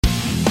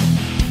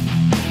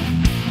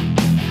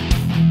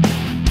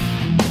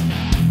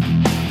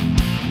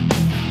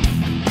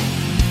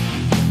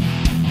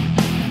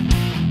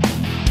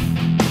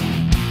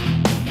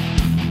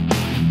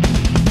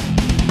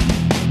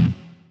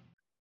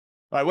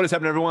All right, what is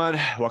happening, everyone?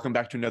 Welcome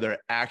back to another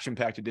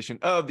action-packed edition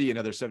of the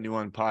Another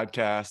 71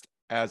 podcast.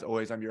 As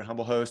always, I'm your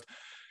humble host,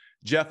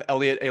 Jeff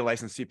Elliott, a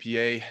licensed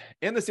CPA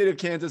in the state of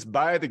Kansas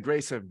by the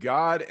grace of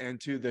God and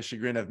to the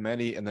chagrin of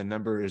many, and the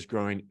number is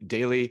growing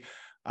daily.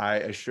 I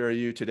assure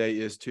you, today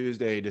is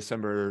Tuesday,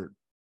 December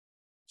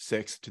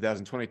 6th,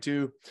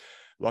 2022.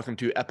 Welcome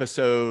to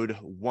episode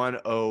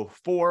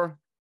 104.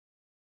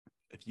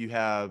 If you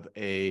have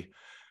a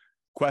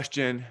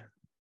question,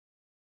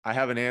 I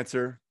have an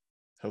answer.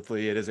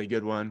 Hopefully it is a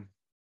good one.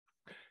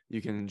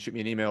 You can shoot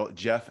me an email,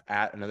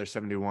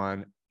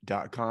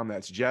 jeff@another71.com.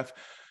 That's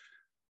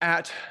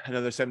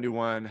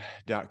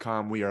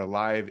jeff@another71.com. We are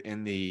live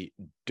in the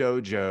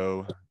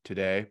dojo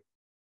today.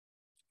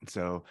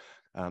 So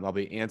I'll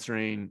be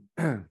answering,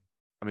 I'm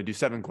going to do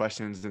 7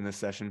 questions in this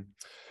session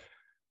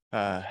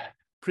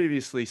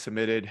previously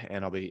submitted,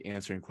 and I'll be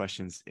answering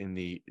questions in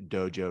the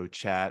dojo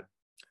chat.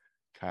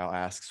 Kyle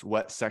asks,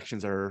 what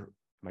sections am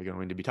I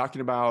going to be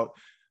talking about?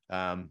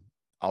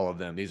 All of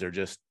them. These are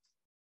just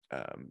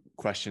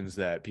questions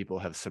that people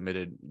have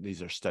submitted.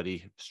 These are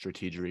study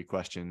strategy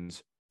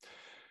questions.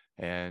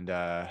 And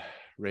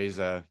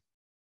Reza,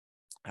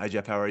 hi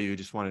Jeff, how are you?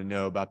 Just want to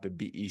know about the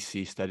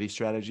BEC study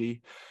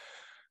strategy.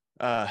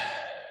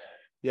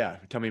 Yeah,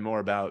 tell me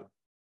more about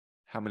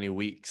how many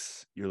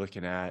weeks you're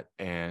looking at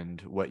and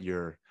what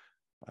your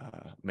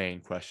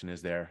main question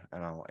is there,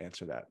 and I'll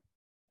answer that.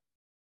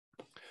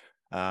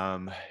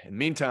 In the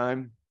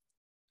meantime,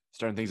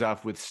 starting things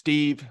off with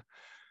Steve.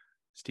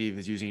 Steve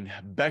is using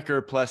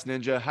Becker plus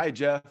Ninja. Hi,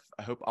 Jeff.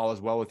 I hope all is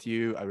well with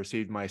you. I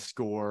received my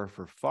score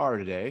for FAR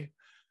today,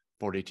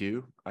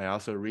 42. I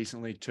also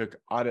recently took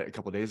audit a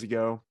couple of days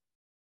ago.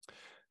 I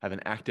have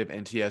an active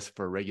NTS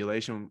for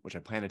regulation, which I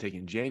plan to take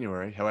in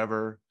January.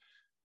 However,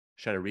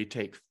 should I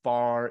retake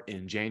FAR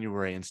in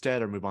January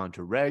instead, or move on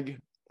to reg,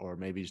 or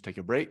maybe just take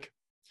a break?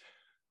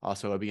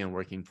 Also, I began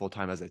working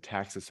full-time as a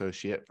tax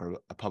associate for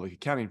a public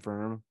accounting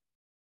firm.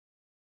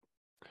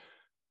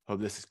 Hope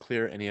this is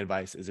clear. Any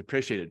advice is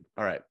appreciated.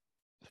 All right.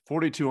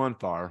 42 on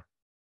FAR.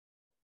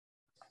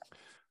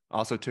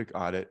 Also took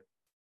audit.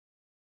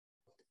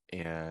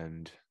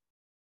 And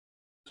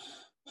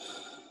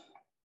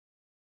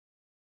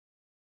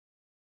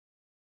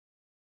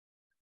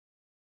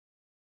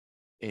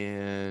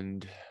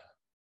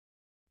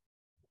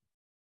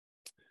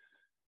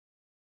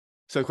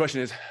so the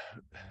question is,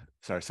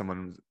 sorry,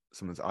 someone's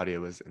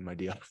audio was in my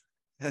deal.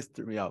 That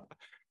threw me off.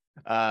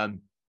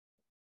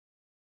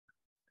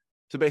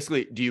 So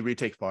basically, do you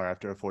retake FAR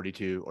after a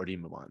 42 or do you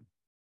move on?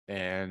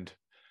 And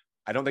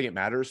I don't think it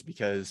matters,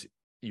 because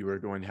you are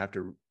going to have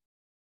to,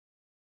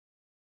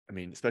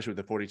 especially with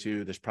the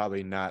 42, there's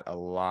probably not a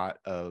lot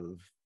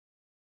of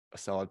a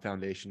solid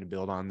foundation to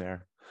build on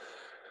there.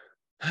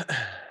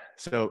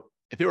 So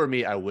if it were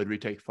me, I would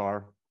retake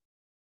FAR.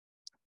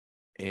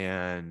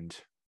 And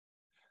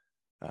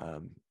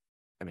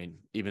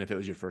even if it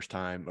was your first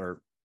time,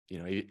 or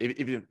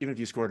even if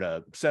you scored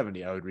a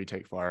 70, I would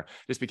retake FAR,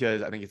 just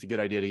because I think it's a good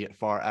idea to get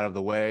FAR out of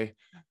the way.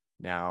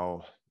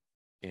 Now,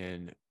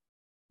 in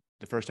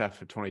the first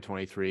half of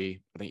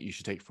 2023, I think you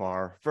should take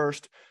FAR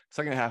first.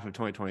 Second half of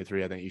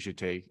 2023, I think you should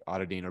take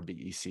auditing or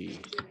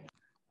BEC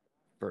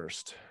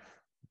first.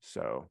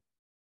 So,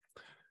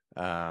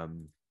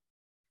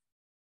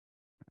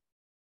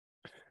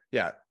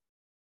 yeah.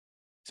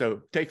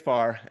 So take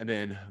FAR and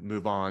then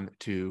move on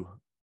to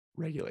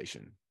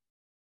regulation.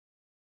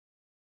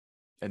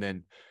 And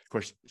then, of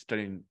course,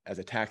 starting as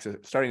a tax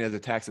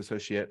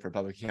associate for a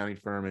public accounting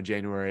firm in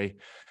January,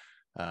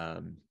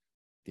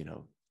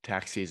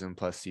 tax season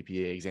plus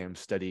CPA exam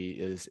study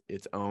is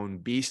its own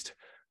beast,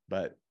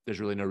 but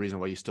there's really no reason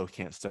why you still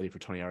can't study for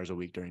 20 hours a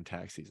week during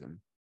tax season.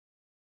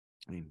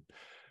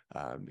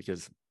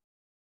 Because,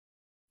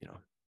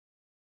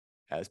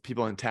 as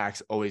people in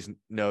tax always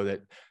know,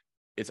 that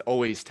it's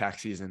always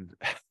tax season.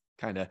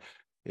 Kind of,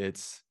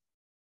 it's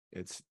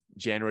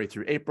January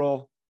through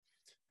April,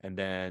 and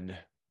then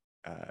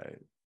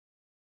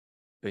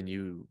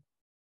you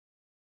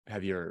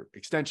have your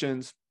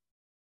extensions,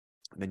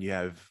 and then you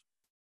have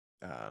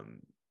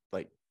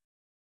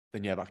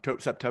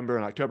September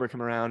and October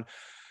come around.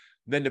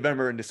 Then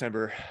November and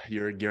December,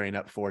 you're gearing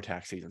up for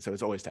tax season. So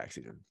it's always tax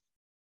season.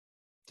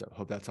 So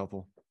hope that's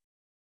helpful.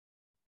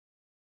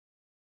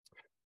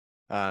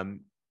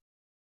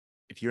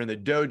 If you're in the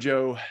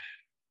dojo,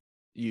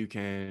 you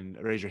can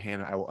raise your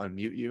hand. I will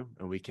unmute you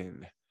and we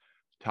can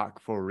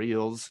talk for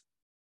reals.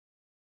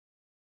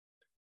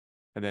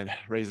 And then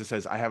Reza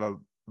says, I have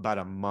about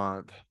a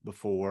month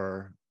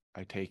before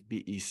I take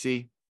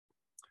BEC.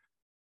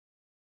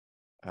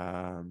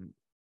 How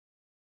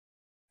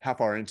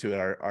far into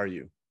it are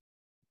you?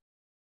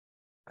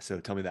 So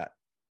tell me that.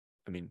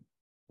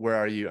 Where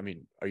are you?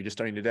 Are you just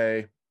starting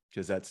today?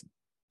 Because that's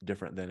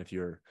different than if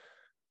you're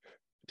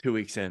 2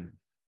 weeks in.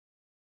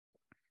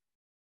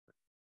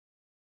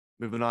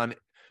 Moving on,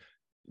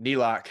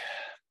 Neelock.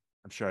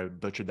 I'm sure I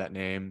butchered that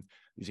name.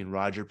 Using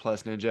Roger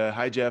plus Ninja.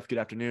 Hi, Jeff. Good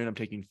afternoon. I'm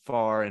taking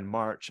FAR in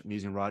March. I'm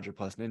using Roger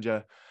plus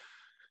Ninja.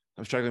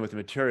 I'm struggling with the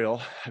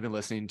material. I've been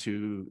listening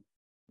to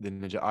the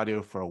Ninja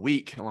Audio for a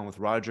week along with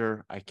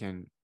Roger, I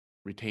can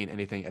retain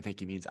anything. I think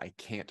he means I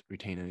can't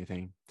retain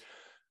anything.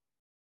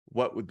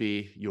 What would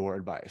be your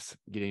advice?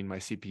 Getting my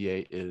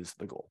CPA is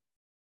the goal.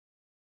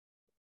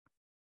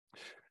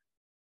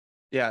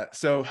 Yeah,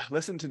 so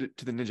listen to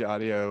the Ninja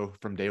Audio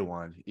from day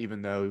one,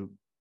 even though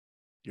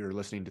you're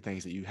listening to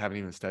things that you haven't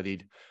even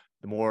studied.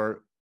 The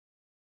more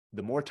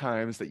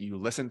times that you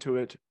listen to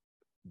it,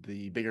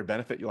 the bigger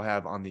benefit you'll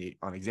have on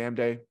exam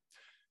day.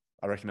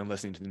 I recommend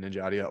listening to the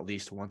Ninja Audio at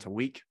least once a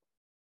week.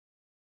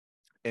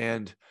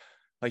 And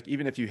like,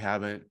 even if you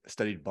haven't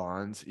studied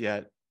bonds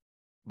yet,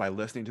 by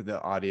listening to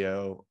the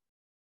audio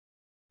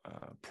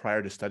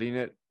prior to studying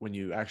it, when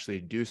you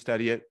actually do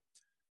study it,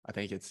 I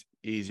think it's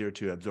easier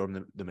to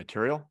absorb the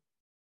material.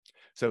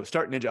 So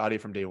start Ninja Audio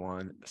from day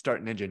one,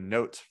 start Ninja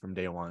Notes from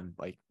day one,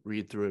 like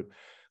read through,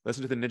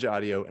 listen to the Ninja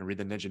Audio and read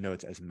the Ninja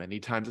Notes as many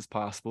times as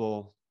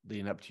possible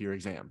leading up to your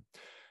exam.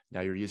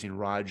 Now you're using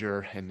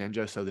Roger and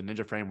Ninja, so the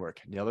Ninja framework,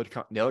 nail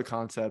the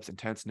concepts,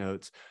 intense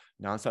notes,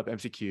 nonstop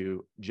MCQ,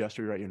 just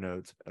rewrite your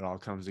notes. It all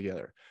comes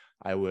together.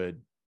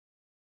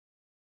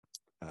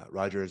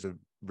 Roger is a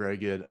very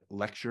good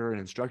lecturer and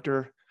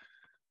instructor.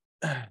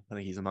 I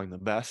think he's among the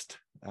best.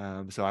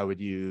 So I would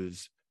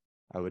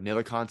nail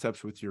the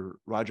concepts with your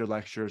Roger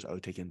lectures. I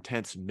would take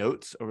intense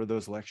notes over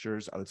those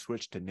lectures. I would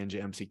switch to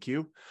Ninja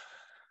MCQ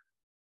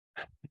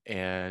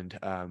and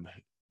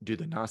do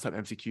the nonstop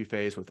MCQ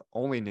phase with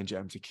only Ninja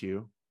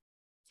MCQ.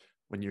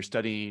 When you're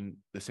studying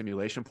the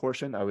simulation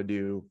portion, I would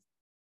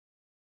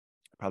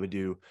probably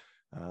do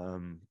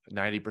 90%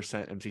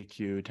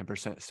 MCQ,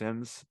 10%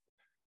 sims,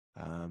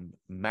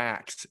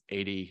 max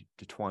 80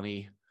 to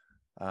 20,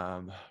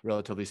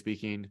 relatively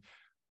speaking.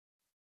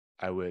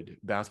 I would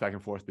bounce back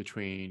and forth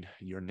between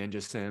your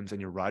Ninja Sims and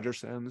your Roger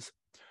Sims.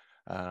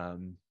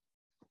 UWorld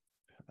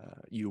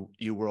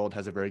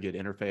has a very good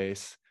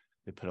interface.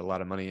 They put a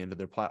lot of money into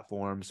their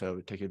platform,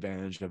 so take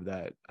advantage of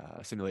that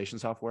simulation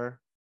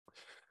software.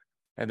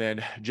 And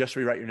then just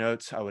rewrite your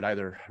notes. I would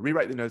either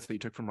rewrite the notes that you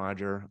took from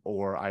Roger,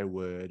 or I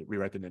would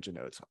rewrite the Ninja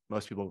notes.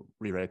 Most people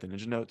rewrite the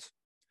Ninja notes.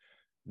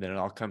 Then it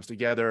all comes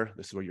together.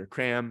 This is where your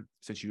cram.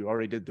 Since you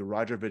already did the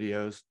Roger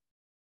videos,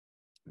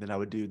 then I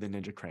would do the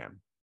Ninja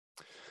cram.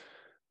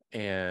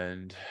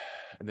 And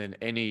then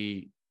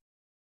any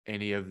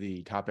of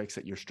the topics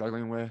that you're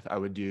struggling with, I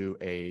would do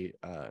a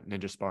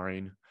Ninja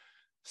sparring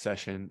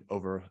session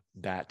over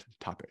that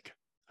topic.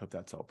 Hope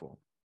that's helpful.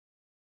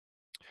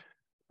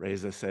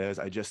 Reza says,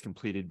 I just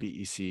completed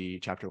BEC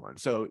chapter 1.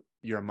 So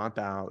you're a month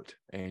out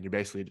and you're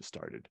basically just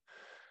started.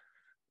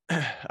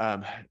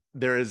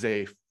 There is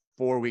a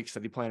 4-week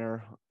study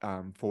planner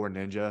for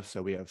Ninja.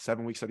 So we have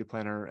 7-week study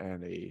planner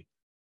and a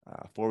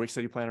 4-week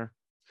study planner.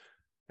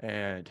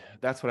 And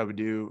that's what I would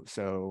do.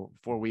 So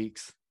 4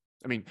 weeks.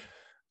 I mean,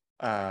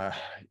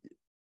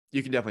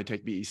 you can definitely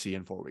take BEC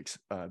in 4 weeks.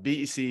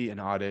 BEC and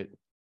audit,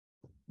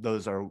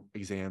 those are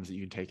exams that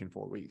you can take in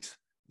 4 weeks.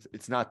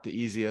 It's not the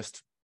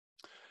easiest,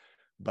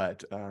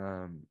 but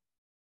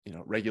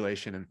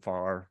regulation and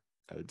FAR,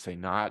 I would say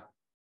not.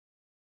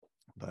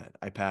 But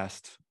I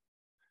passed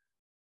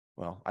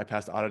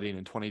auditing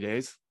in 20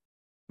 days,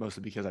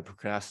 mostly because I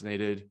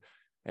procrastinated,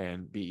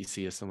 and BEC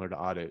is similar to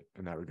audit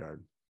in that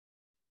regard.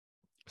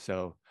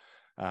 So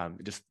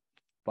just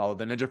follow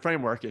the Ninja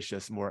framework. It's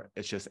just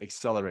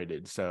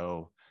accelerated.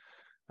 So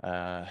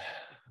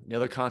nail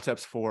the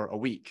concepts for a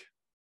week,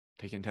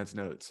 take intense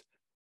notes,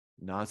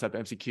 nonstop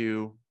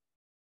MCQ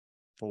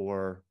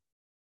for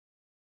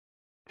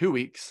 2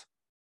 weeks.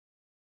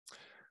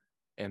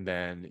 And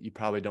then you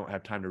probably don't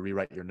have time to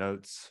rewrite your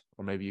notes,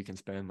 or maybe you can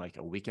spend like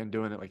a weekend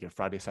doing it, like a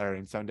Friday, Saturday,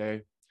 and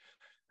Sunday.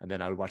 And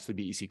then I would watch the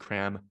BEC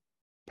cram,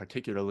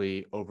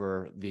 particularly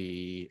over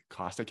the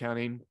cost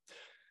accounting.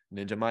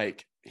 Ninja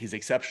Mike, he's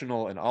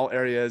exceptional in all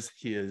areas.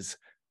 He is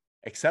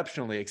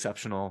exceptionally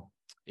exceptional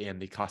in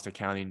the cost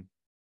accounting.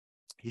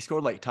 He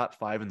scored like top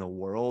 5 in the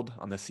world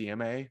on the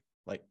CMA.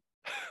 Like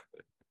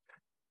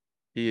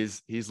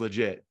he's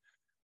legit.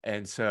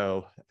 And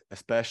so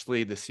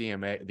especially the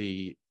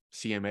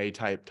CMA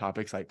type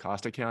topics like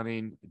cost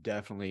accounting,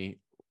 definitely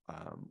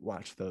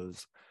watch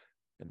those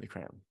in the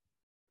cram.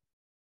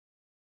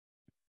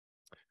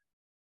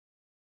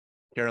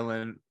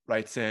 Carolyn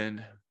writes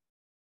in,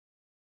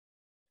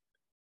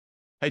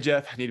 hey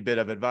Jeff, I need a bit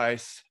of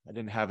advice. I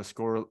didn't have a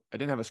score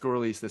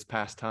release this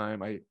past time,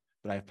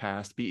 but I've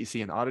passed BEC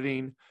and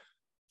auditing,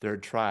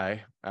 3rd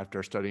try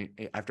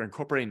after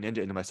incorporating Ninja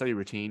into my study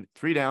routine.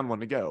 3 down, 1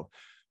 to go.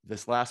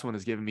 This last one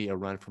has given me a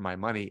run for my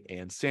money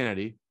and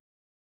sanity.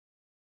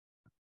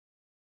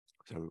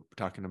 So we're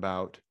talking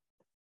about,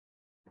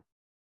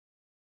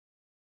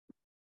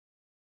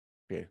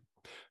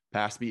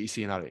 past BEC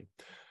and auditing.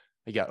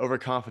 I got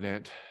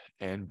overconfident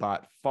and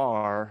bought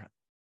FAR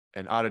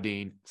and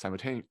auditing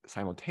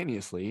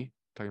simultaneously,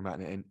 talking about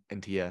an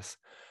NTS.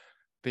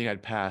 Thinking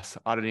I'd pass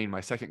auditing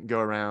my second go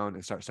around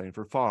and start studying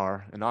for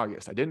FAR in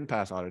August. I didn't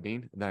pass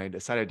auditing, and then I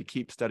decided to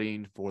keep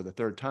studying for the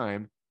 3rd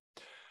time,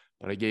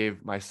 but I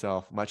gave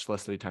myself much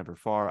less study time for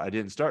FAR. I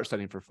didn't start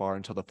studying for FAR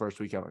until the 1st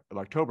week of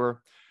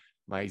October.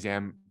 My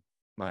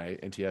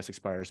NTS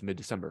expires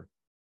mid-December.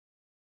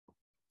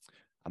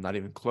 I'm not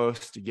even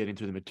close to getting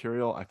through the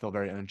material. I feel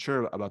very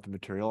unsure about the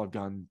material I've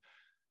gone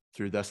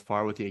through thus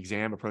far with the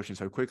exam approaching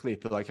so quickly. I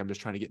feel like I'm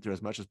just trying to get through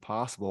as much as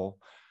possible,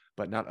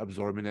 but not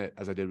absorbing it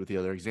as I did with the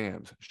other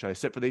exams. Should I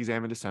sit for the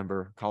exam in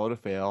December, call it a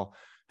fail,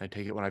 and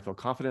take it when I feel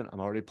confident? I'm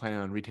already planning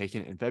on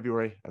retaking it in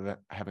February. I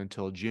have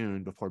until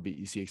June before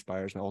BEC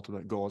expires. My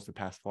ultimate goal is to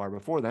pass far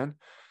before then.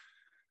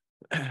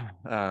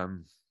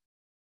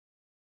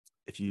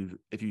 If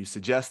you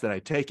suggest that I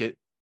take it,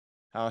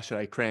 how should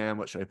I cram?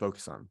 What should I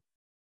focus on?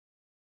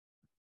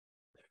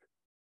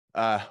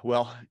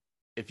 Well,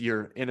 if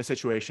you're in a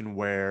situation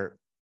where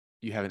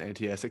you have an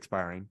NTS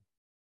expiring,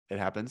 it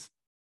happens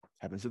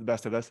to the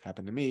best of us,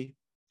 happened to me.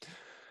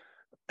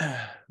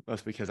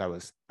 Most because I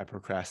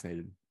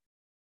procrastinated.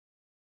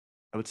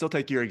 I would still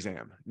take your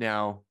exam.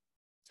 Now,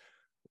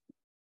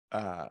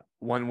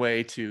 one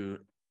way to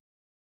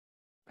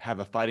have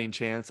a fighting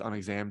chance on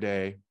exam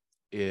day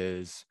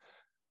is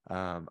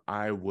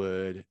I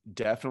would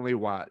definitely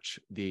watch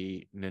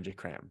the Ninja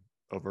Cram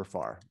over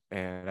FAR.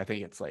 And I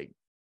think it's like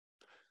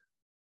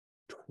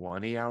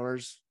 20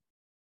 hours,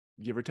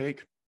 give or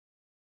take.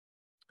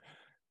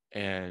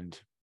 And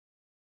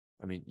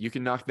I mean, you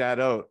can knock that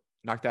out.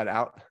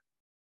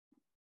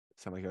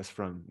 Sound like us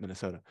from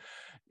Minnesota.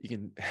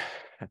 You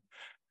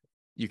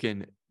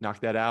can knock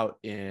that out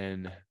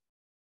in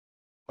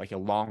like a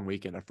long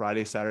weekend, a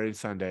Friday, Saturday,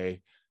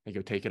 Sunday, and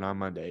go take it on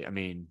Monday. I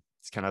mean,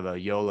 it's kind of a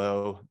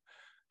YOLO,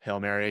 Hail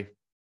Mary,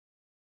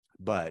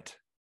 but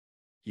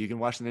you can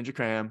watch the Ninja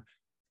Cram.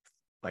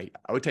 Like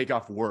I would take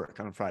off work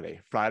on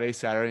Friday,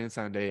 Saturday, and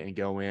Sunday, and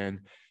go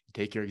in,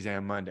 take your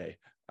exam Monday.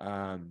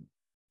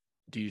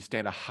 Do you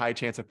stand a high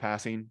chance of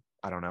passing?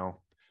 I don't know.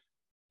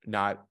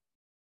 Not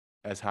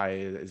as high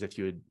as if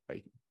you had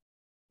like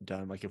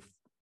done like a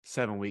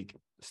 7-week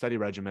study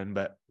regimen,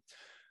 but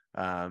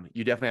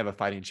you definitely have a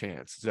fighting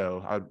chance.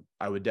 So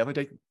I would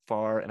definitely take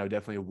FAR, and I would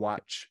definitely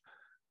watch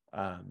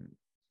the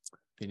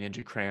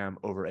Ninja Cram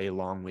over a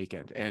long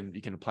weekend. And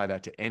you can apply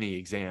that to any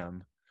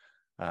exam.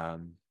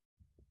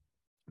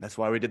 That's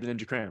why we did the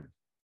Ninja Cram.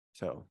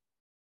 So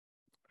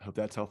I hope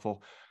that's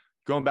helpful.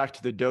 Going back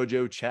to the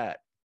dojo chat,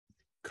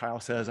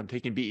 Kyle says, I'm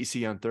taking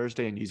BEC on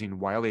Thursday and using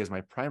Wiley as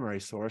my primary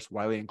source.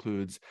 Wiley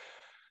includes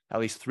at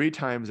least 3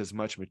 times as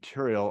much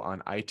material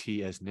on IT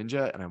as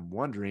Ninja, and I'm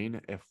wondering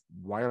if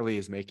Wiley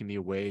is making me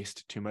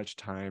waste too much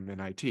time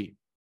in IT.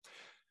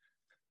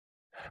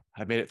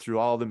 I've made it through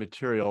all the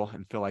material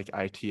and feel like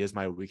IT is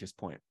my weakest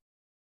point.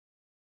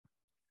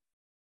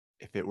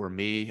 If it were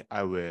me,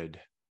 I would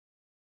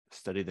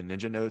study the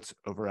Ninja notes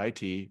over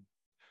IT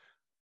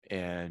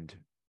and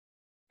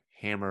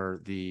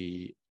hammer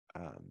the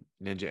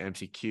Ninja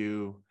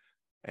MCQ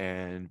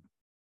and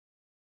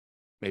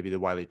maybe the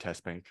Wiley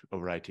test bank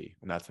over IT.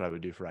 And that's what I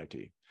would do for IT.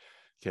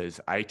 Because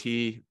IT,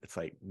 it's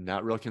like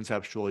not real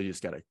conceptual. You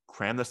just got to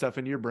cram the stuff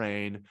into your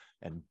brain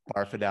and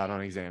barf it out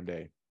on exam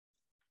day.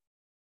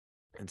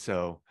 And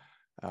so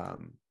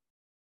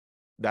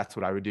that's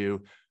what I would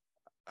do.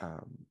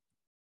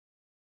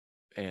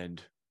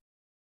 And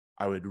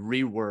I would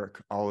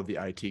rework all of the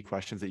IT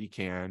questions that you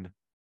can,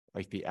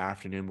 like the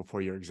afternoon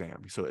before your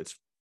exam. So it's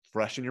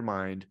fresh in your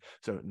mind.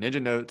 So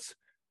Ninja notes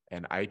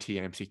and IT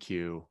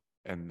MCQ,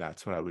 and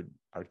that's what I would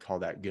call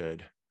that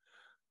good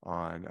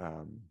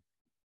on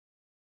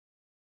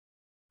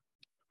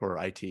for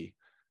IT.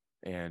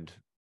 And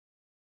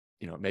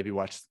maybe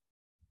watch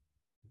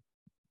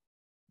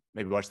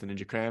the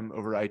Ninja Cram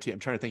over IT. I'm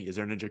trying to think, is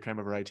there a Ninja Cram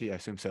over IT? I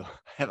assume so. I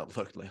haven't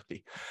looked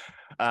lately.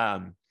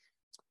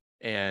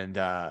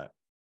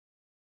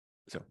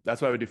 So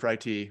that's what I would do for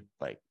IT.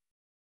 Like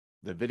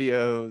the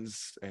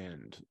videos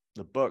and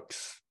the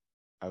books,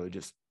 I would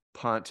just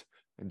punt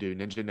and do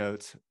Ninja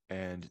Notes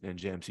and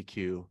Ninja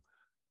MCQ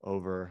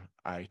over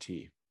IT.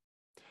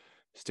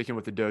 Sticking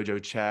with the dojo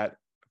chat,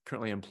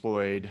 currently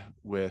employed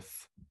with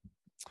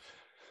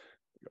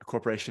a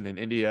corporation in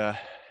India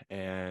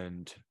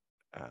and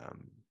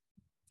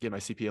get my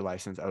CPA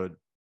license. I would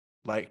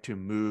like to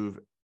move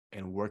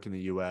and work in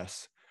the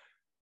US.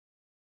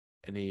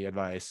 Any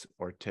advice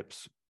or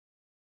tips?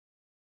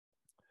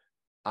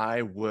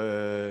 I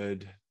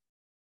would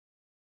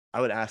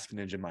ask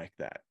Ninja Mike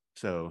that.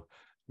 So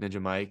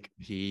Ninja Mike,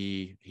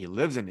 he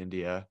lives in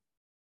India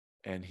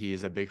and he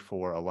is a Big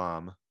Four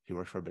alum. He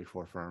works for a Big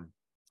Four firm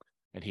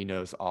and he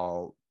knows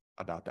all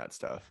about that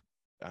stuff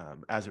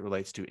as it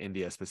relates to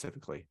India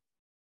specifically.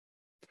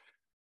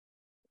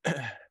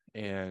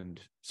 And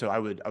so I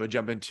would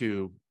jump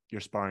into your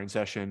sparring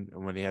session,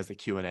 and when he has the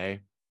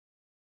Q&A,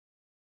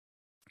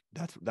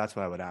 that's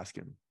what I would ask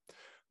him,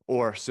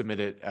 or submit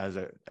it as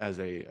a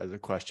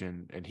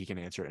question and he can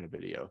answer it in a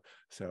video.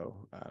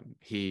 So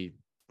he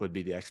would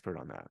be the expert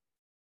on that.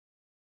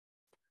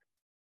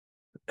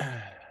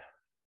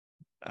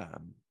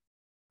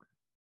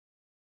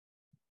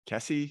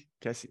 Cassie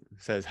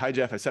says, hi,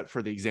 Jeff. I sat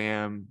for the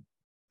exam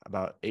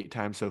about 8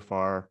 times so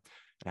far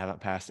and I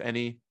haven't passed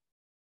any.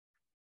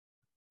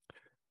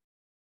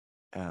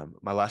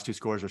 My last 2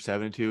 scores are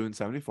 72 and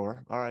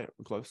 74. All right,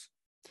 we're close.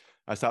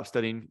 I stopped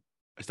studying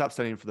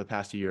for the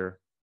past year.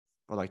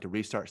 I'd like to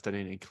restart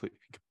studying and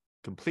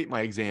complete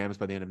my exams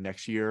by the end of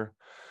next year.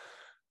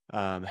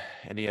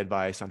 Any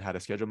advice on how to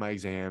schedule my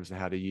exams and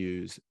how to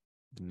use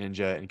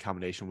Ninja in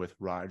combination with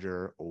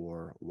Roger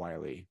or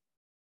Wiley?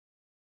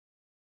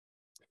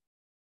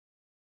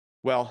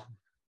 Well,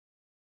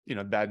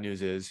 the bad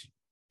news is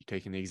you're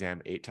taking the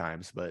exam 8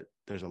 times, but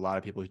there's a lot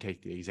of people who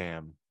take the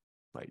exam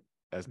like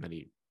as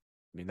many.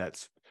 I mean,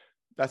 that's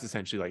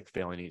essentially like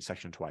failing each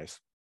section twice.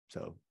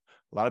 So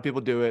a lot of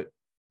people do it.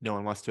 No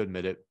one wants to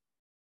admit it.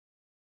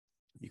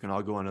 You can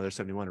all go on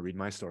Another71 to read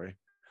my story.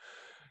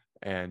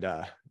 And,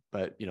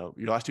 but your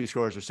last 2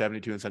 scores are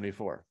 72 and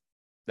 74.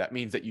 That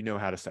means that you know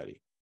how to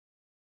study.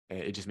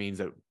 It just means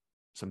that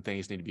some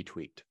things need to be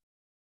tweaked.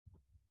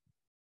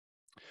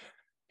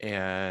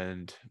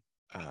 And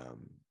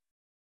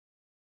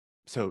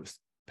so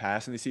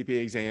passing the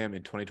CPA exam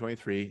in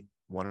 2023,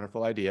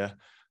 wonderful idea.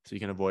 So you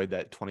can avoid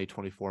that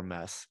 2024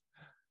 mess.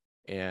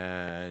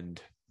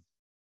 And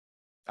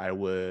I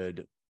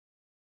would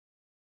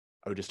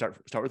just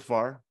start with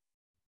FAR.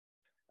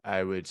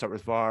 I would start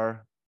with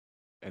FAR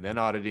and then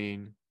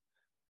auditing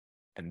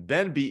and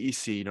then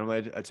BEC.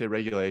 Normally I'd say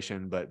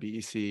regulation, but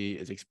BEC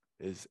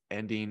is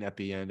ending at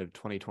the end of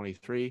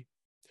 2023.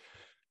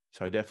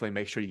 So I definitely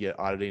make sure you get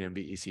auditing and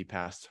BEC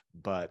passed,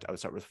 but I would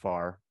start with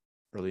FAR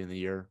early in the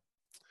year,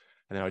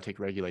 and then I would take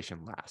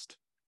regulation last.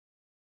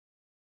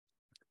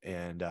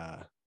 And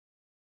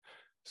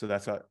so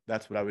that's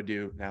what I would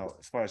do. Now,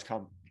 as far as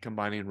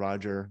combining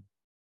Roger,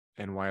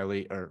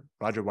 Wiley, and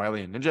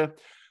Ninja,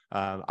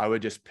 I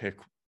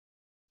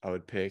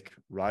would pick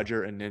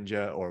Roger and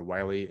Ninja or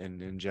Wiley and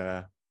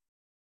Ninja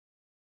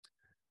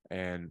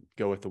and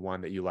go with the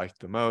one that you like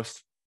the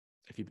most.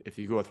 If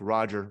you go with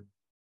Roger,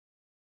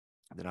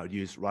 then I would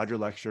use Roger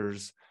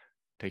lectures,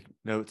 take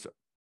notes.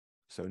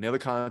 So nail the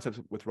concepts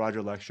with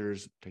Roger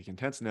lectures, take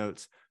intense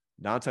notes,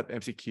 non-stop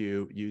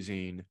MCQ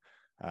using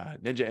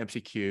Ninja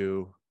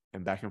MCQ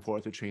and back and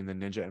forth between the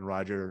Ninja and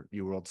Roger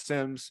UWorld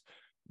Sims.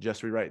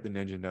 Just rewrite the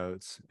Ninja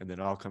notes, and then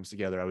it all comes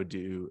together. I would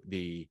do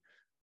the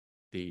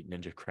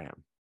Ninja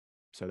cram.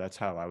 So that's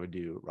how I would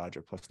do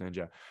Roger plus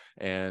Ninja.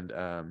 And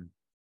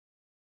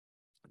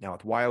now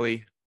with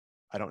Wiley,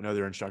 I don't know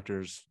their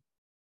instructors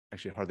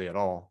actually hardly at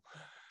all.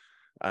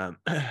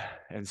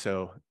 And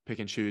so pick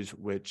and choose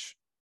which,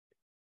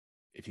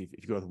 if you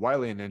go with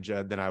Wiley and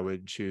Ninja, then I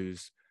would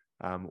choose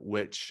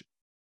which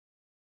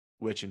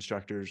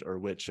instructors or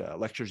which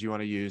lectures you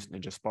want to use,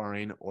 Ninja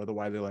sparring or the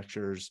Wiley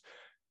lectures,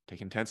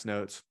 take intense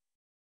notes,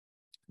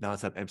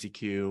 non-stop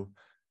MCQ,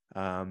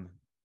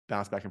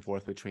 bounce back and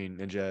forth between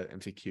Ninja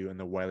MCQ and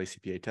the Wiley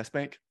CPA test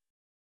bank.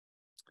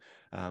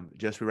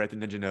 Just rewrite the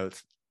Ninja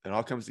notes. It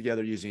all comes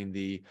together using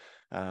the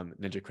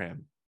Ninja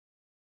cram,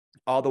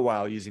 all the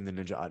while using the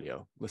Ninja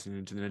audio,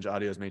 listening to the Ninja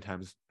audio as many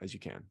times as you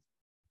can.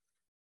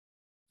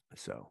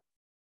 So,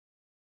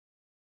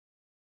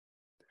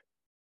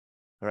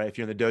 all right, if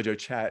you're in the dojo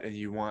chat and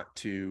you want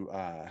to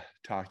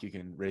talk, you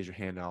can raise your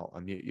hand and I'll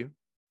unmute you.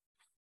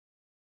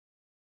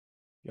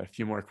 Got a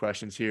few more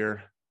questions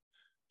here.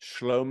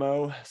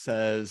 Shlomo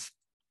says,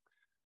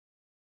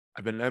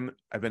 I've been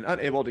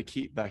unable to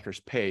keep Becker's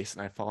pace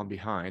and I've fallen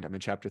behind. I'm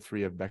in chapter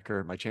 3 of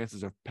Becker. My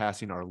chances of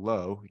passing are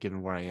low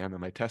given where I am,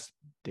 and my test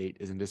date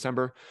is in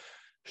December.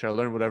 Should I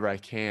learn whatever I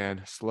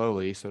can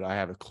slowly so that I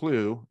have a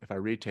clue if I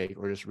retake,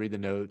 or just read the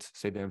notes,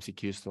 say the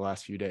MCQs for the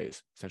last few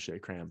days, essentially a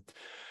cram?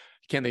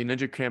 Can the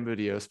Ninja cram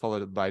videos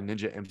followed by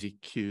Ninja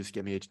MCQs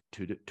get me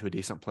to a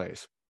decent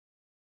place?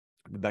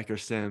 The Becker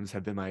Sims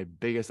have been my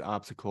biggest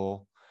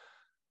obstacle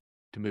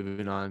to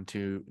moving on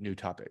to new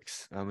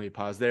topics. Let me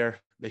pause there.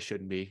 They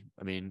shouldn't be.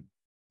 I mean,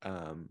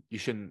 you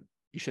shouldn't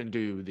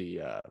do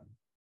the,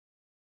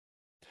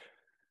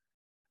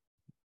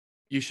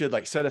 you should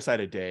like set aside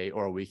a day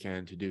or a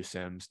weekend to do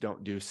Sims.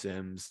 Don't do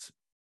Sims.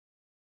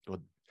 Well,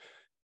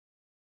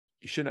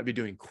 you should not be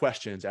doing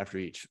questions after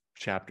each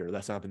chapter.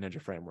 That's not the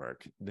Ninja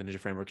framework. The Ninja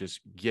framework is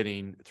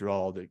getting through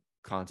all the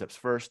concepts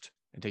first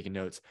and taking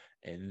notes,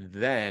 and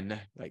then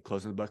like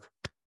closing the book,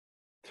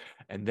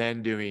 and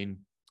then doing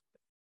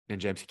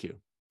Ninja MCQ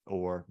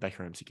or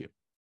Becker MCQ.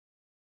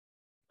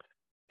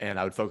 And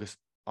I would focus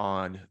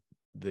on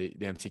the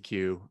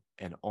MCQ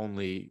and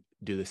only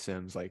do the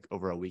Sims like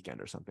over a weekend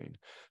or something.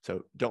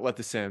 So don't let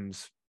the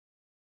Sims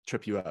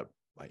trip you up.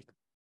 Like,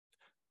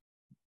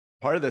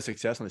 part of the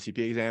success on the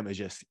CPA exam is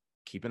just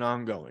keeping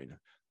on going.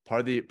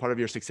 Part of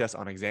your success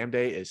on exam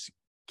day is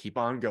keep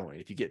on going.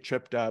 If you get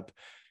tripped up,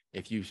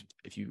 if you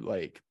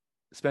like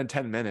spend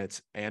 10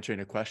 minutes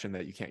answering a question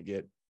that you can't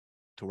get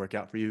to work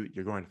out for you,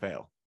 you're going to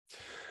fail.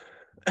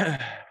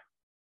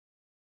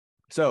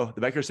 So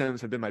the Becker Sims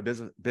have been my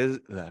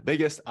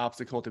biggest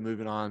obstacle to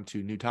moving on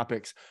to new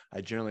topics. I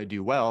generally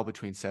do well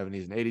between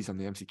 70s and 80s on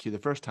the MCQ the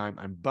first time.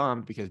 I'm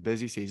bummed because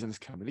busy season is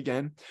coming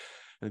again,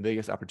 and the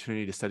biggest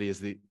opportunity to study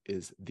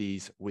is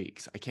these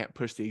weeks. I can't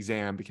push the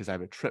exam because I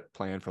have a trip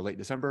planned for late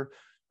December.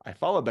 I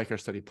follow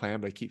Becker's study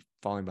plan, but I keep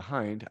falling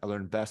behind. I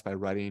learn best by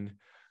writing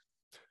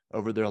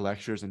over their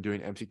lectures and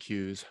doing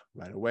MCQs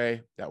right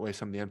away. That way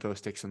some of the info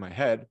sticks in my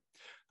head.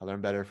 I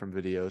learn better from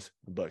videos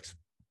and books.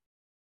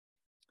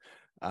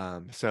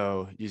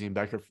 So using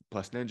Becker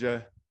plus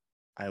Ninja,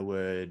 I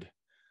would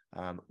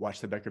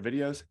watch the Becker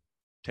videos,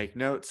 take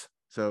notes.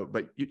 So,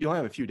 but you only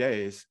have a few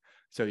days,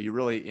 so you're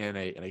really in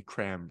a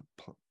cram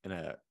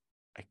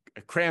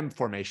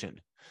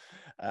formation,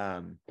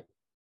 and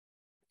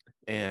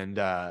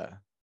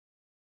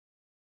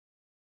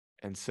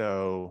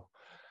so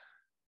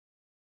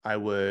I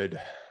would,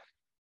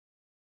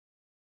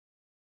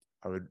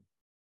 I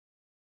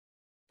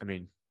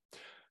mean,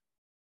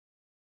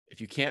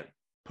 if you can't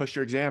push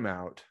your exam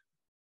out,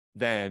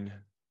 then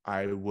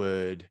I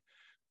would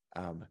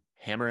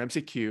hammer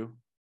MCQ,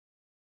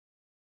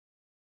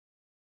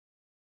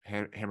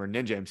 hammer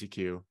Ninja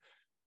MCQ,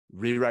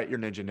 rewrite your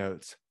Ninja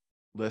notes,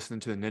 listen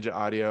to the Ninja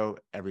audio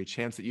every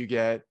chance that you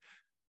get,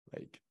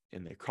 like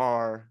in the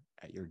car,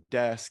 at your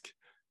desk.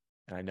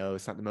 And I know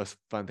it's not the most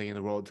fun thing in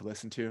the world to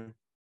listen to,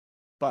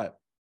 but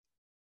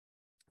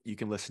you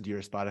can listen to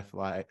your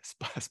Spotify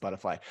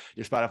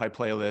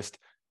playlist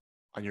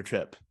on your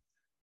trip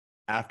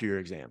after your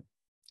exam.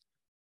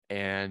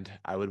 And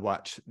I would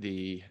watch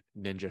the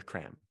Ninja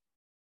Cram.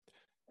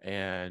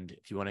 And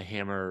if you want to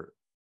hammer,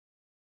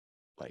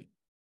 like,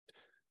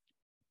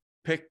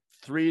 pick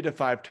 3 to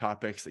 5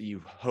 topics that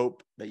you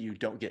hope that you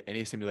don't get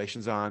any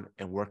simulations on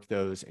and work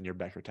those in your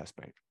Becker test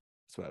bank.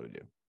 That's what I would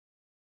do.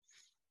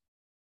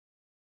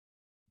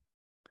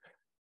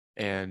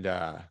 And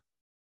so,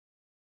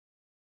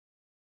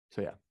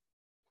 yeah.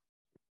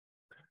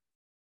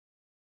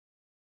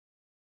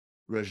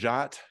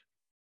 Rajat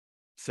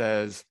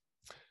says,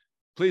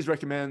 please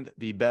recommend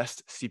the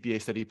best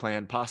CPA study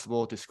plan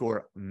possible to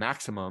score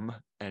maximum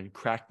and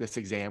crack this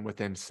exam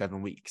within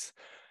 7 weeks.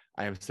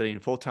 I am studying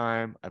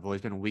full-time. I've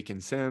always been weak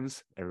in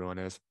Sims. Everyone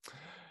is.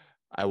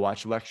 I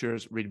watch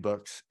lectures, read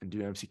books, and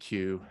do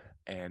MCQ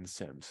and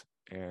Sims.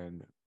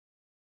 And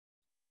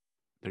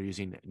they're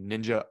using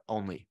Ninja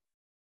only.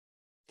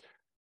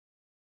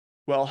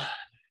 Well,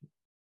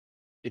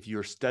 if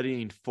you're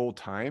studying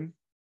full-time,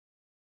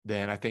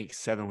 then I think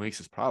 7 weeks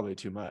is probably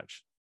too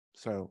much.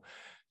 So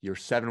your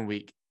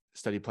 7-week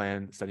study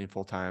plan, studying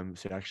full-time,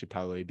 should actually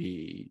probably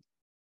be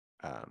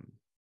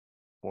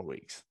 4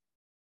 weeks.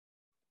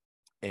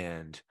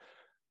 And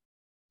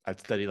I'd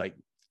study like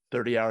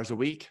 30 hours a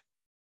week,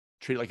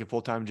 treat it like a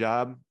full-time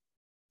job,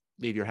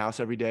 leave your house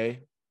every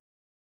day,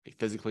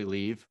 physically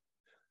leave,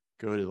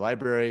 go to the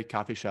library,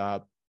 coffee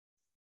shop,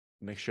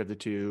 mixture of the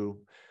two,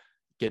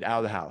 get out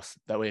of the house.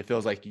 That way it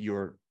feels like you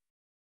are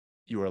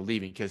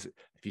leaving. Because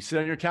if you sit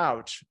on your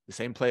couch, the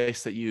same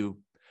place that you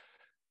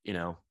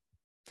have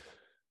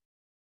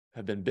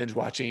been binge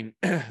watching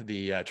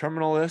the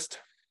Terminal List,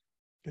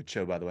 good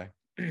show, by the way,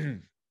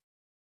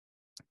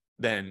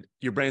 then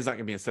your brain's not going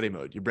to be in study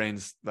mode. Your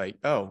brain's like,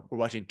 oh, we're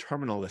watching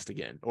Terminal List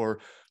again, or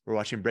we're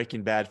watching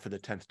Breaking Bad for the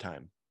 10th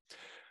time.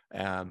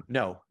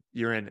 No,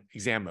 you're in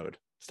exam mode,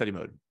 study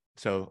mode.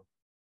 So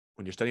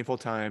when you're studying full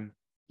time,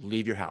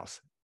 leave your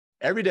house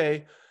every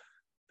day,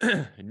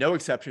 no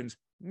exceptions,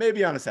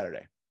 maybe on a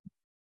Saturday.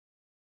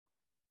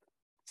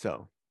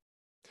 So,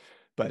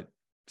 but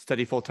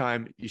study full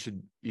time, you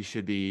should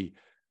be,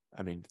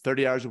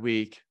 30 hours a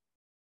week,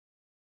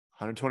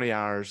 120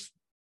 hours,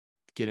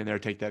 get in there,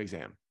 take that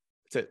exam.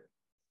 That's it.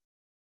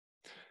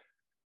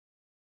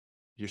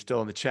 You're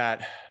still in the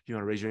chat. If you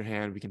want to raise your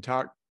hand, we can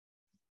talk.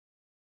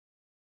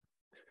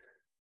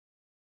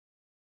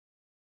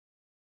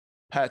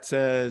 Pat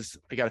says,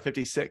 I got a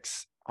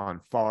 56 on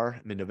FAR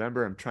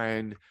mid-November. I'm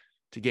trying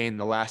to gain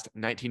the last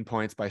 19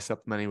 points by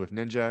supplementing with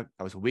Ninja.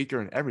 I was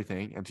weaker in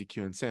everything, MCQ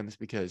and Sims,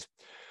 because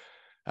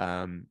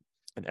in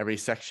every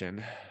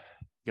section,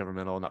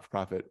 governmental,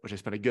 not-for-profit, which I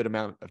spent a good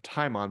amount of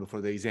time on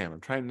before the exam.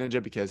 I'm trying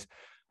Ninja because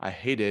I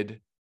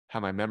hated how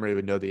my memory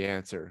would know the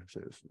answer.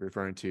 So it's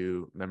referring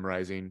to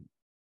memorizing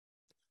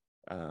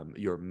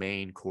your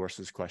main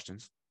course's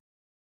questions.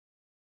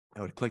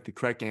 I would click the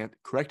correct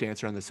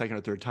answer on the second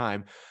or third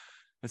time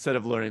instead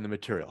of learning the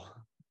material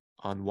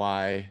on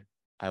why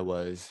I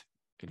was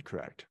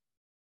incorrect.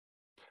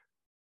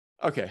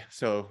 Okay,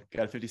 so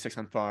got a 56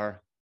 on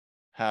FAR,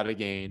 how to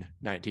gain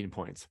 19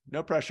 points.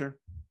 No pressure.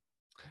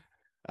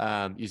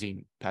 Pat's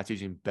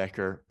using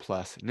Becker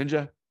plus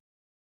Ninja.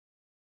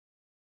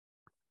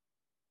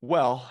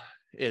 Well,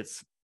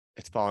 it's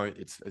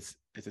as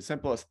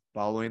simple as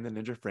following the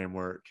Ninja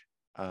framework.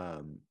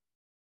 And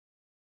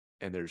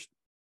there's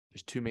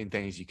 2 main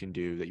things you can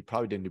do that you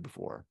probably didn't do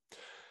before.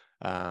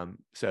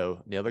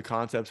 So nail the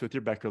concepts with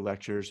your Becker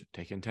lectures,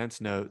 take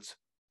intense notes,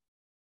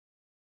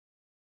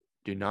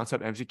 do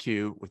nonstop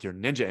MCQ with your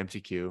Ninja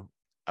MCQ.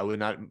 I would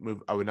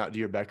not do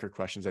your Becker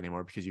questions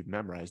anymore because you've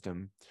memorized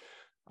them.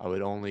 I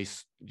would only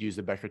use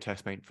the Becker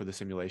test bank for the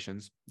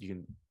simulations. You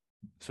can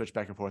switch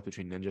back and forth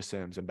between Ninja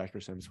Sims and Becker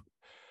Sims,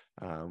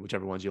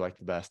 whichever ones you like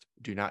the best.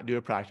 Do not do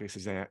a practice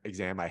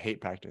exam. I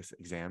hate practice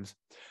exams.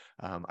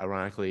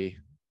 Ironically,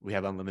 we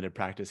have unlimited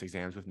practice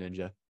exams with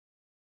Ninja,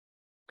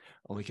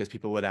 only because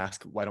people would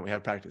ask, why don't we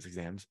have practice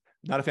exams?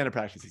 Not a fan of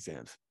practice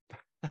exams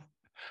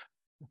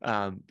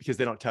because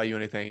they don't tell you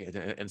anything and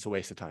it's a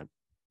waste of time.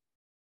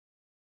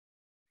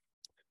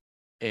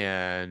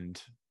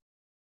 And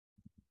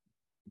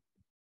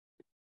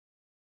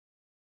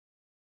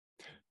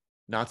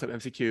nonstop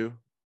MCQ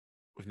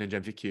with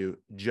Ninja MCQ.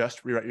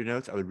 Just rewrite your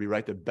notes. I would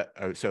rewrite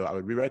so I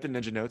would rewrite the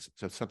Ninja notes.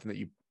 So it's something that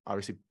you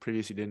obviously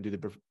previously didn't do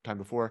the time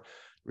before.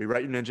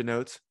 Rewrite your Ninja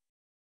notes.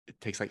 It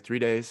takes like 3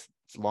 days.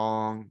 It's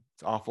long.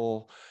 It's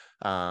awful.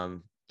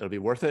 It'll be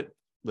worth it.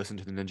 Listen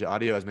to the Ninja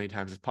audio as many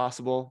times as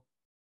possible.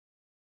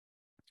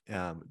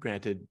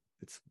 Granted,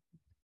 it's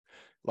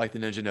like the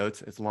Ninja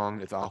notes. It's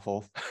long. It's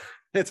awful.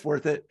 It's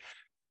worth it.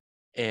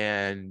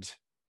 And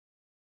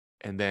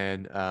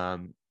then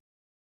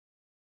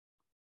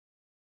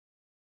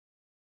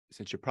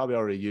since you're probably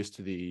already used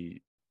to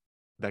the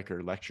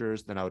Becker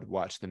lectures, then I would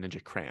watch the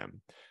Ninja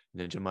Cram.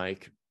 Ninja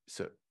Mike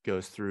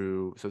goes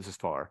through, so this is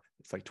far,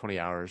 it's like 20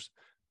 hours.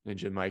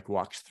 Ninja Mike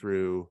walks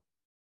through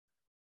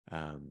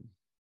the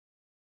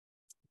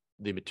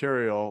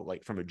material,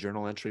 like from a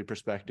journal entry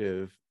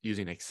perspective,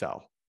 using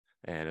Excel.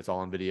 And it's all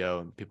on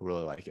video and people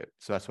really like it.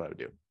 So that's what I would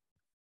do.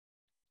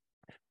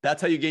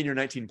 That's how you gain your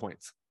 19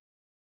 points.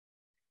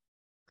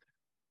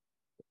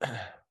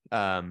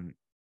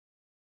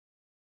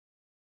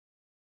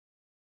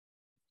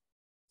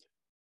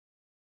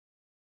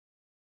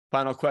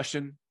 Final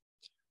question.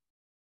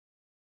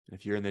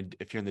 If you're in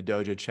the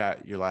dojo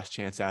chat, your last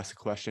chance to ask a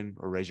question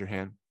or raise your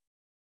hand.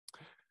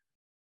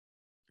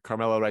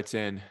 Carmelo writes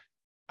in,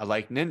 I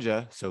like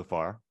Ninja so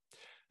far,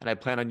 and I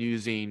plan on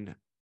using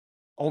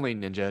only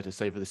Ninja to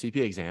study for the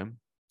CPA exam.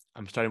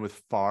 I'm starting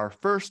with FAR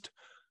first.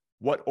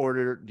 What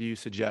order do you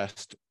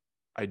suggest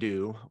I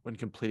do when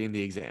completing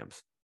the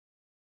exams?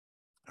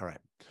 All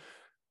right.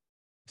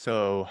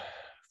 So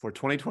for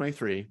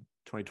 2023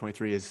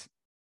 is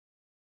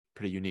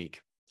pretty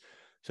unique.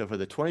 So for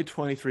the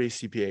 2023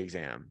 CPA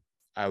exam,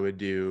 I would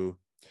do,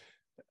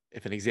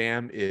 if an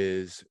exam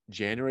is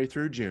January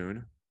through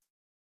June,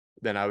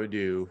 then I would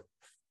do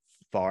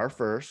FAR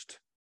first,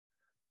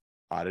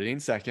 auditing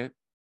second.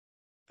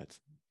 That's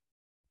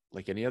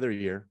like any other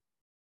year.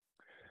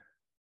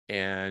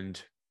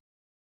 And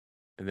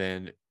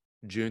then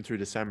June through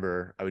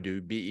December, I would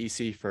do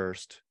BEC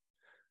first,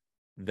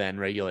 then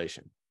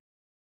regulation.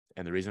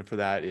 And the reason for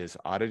that is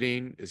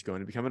auditing is going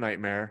to become a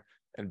nightmare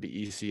and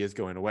BEC is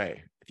going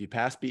away. If you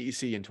pass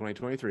BEC in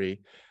 2023,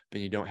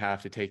 then you don't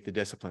have to take the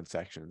discipline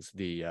sections,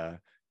 the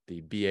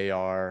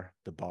BAR,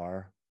 the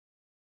BAR,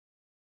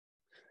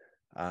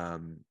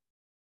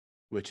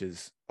 which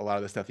is a lot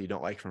of the stuff that you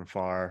don't like from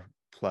FAR,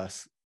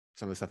 plus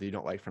some of the stuff that you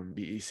don't like from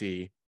BEC.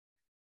 They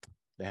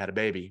had a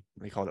baby.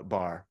 They called it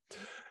BAR.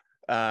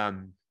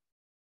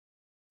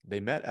 They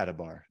met at a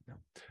bar. No.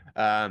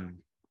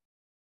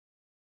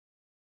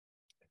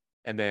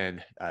 And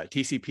then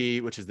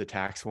TCP, which is the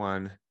tax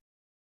one.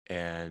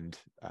 And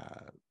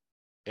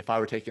if I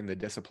were taking a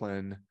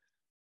discipline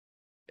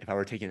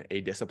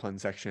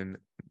section,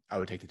 I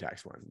would take the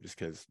tax one just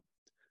because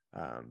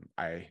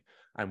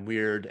I'm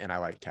weird and I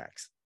like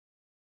tax.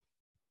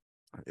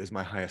 It was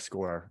my highest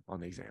score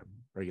on the exam,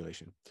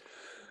 regulation.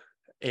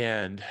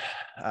 And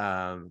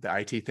the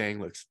IT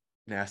thing looks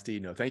nasty.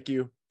 No, thank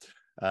you.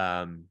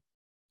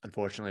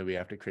 Unfortunately, we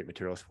have to create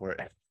materials for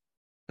it.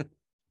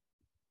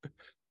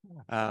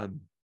 But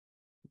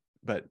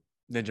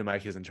Ninja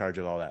Mike is in charge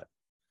of all that.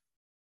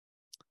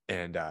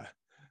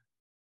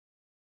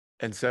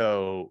 And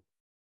so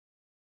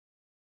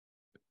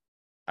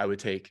I would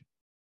take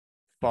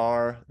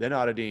FAR, then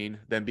auditing,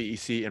 then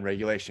BEC and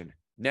regulation.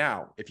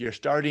 Now, if you're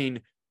starting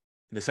in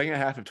the second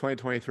half of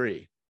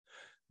 2023,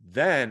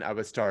 then I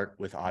would start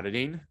with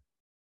auditing,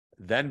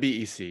 then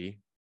BEC,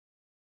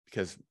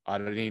 because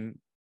auditing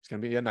is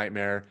going to be a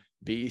nightmare.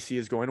 BEC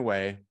is going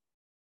away.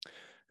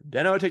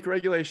 Then I would take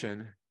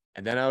regulation,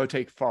 and then I would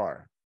take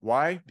FAR.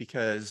 Why?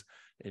 Because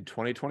in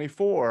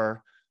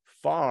 2024,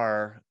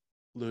 FAR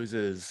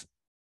is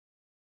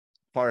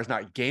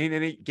not gaining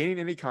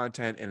any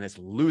content, and it's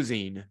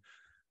losing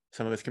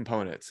some of its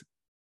components.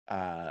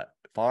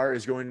 FAR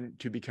is going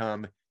to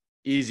become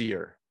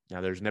easier.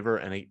 Now, there's never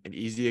an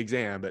easy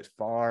exam, but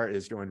FAR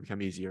is going to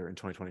become easier in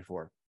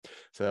 2024.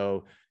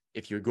 So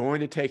if you're going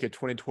to take a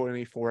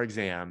 2024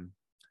 exam,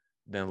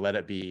 then let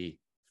it be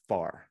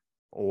FAR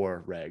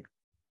or reg.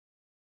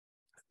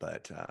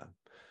 But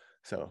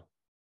so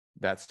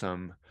that's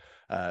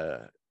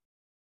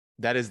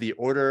that is the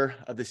order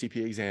of the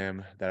CPA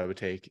exam that I would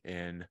take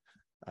in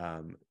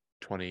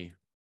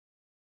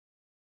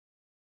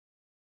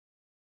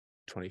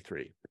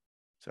 2023.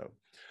 So,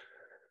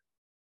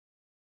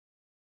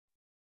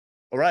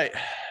 all right.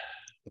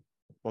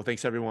 Well,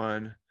 thanks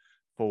everyone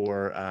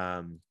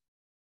for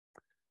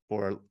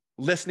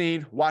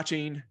listening,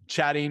 watching,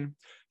 chatting.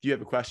 If you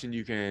have a question,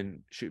 you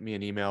can shoot me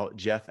an email,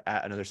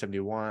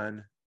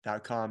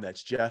 jeff@another71.com.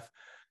 That's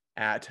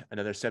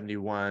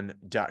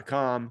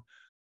jeff@another71.com.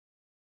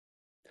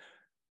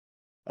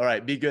 All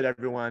right. Be good,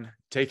 everyone.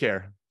 Take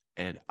care.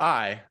 And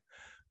I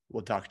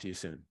will talk to you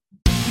soon.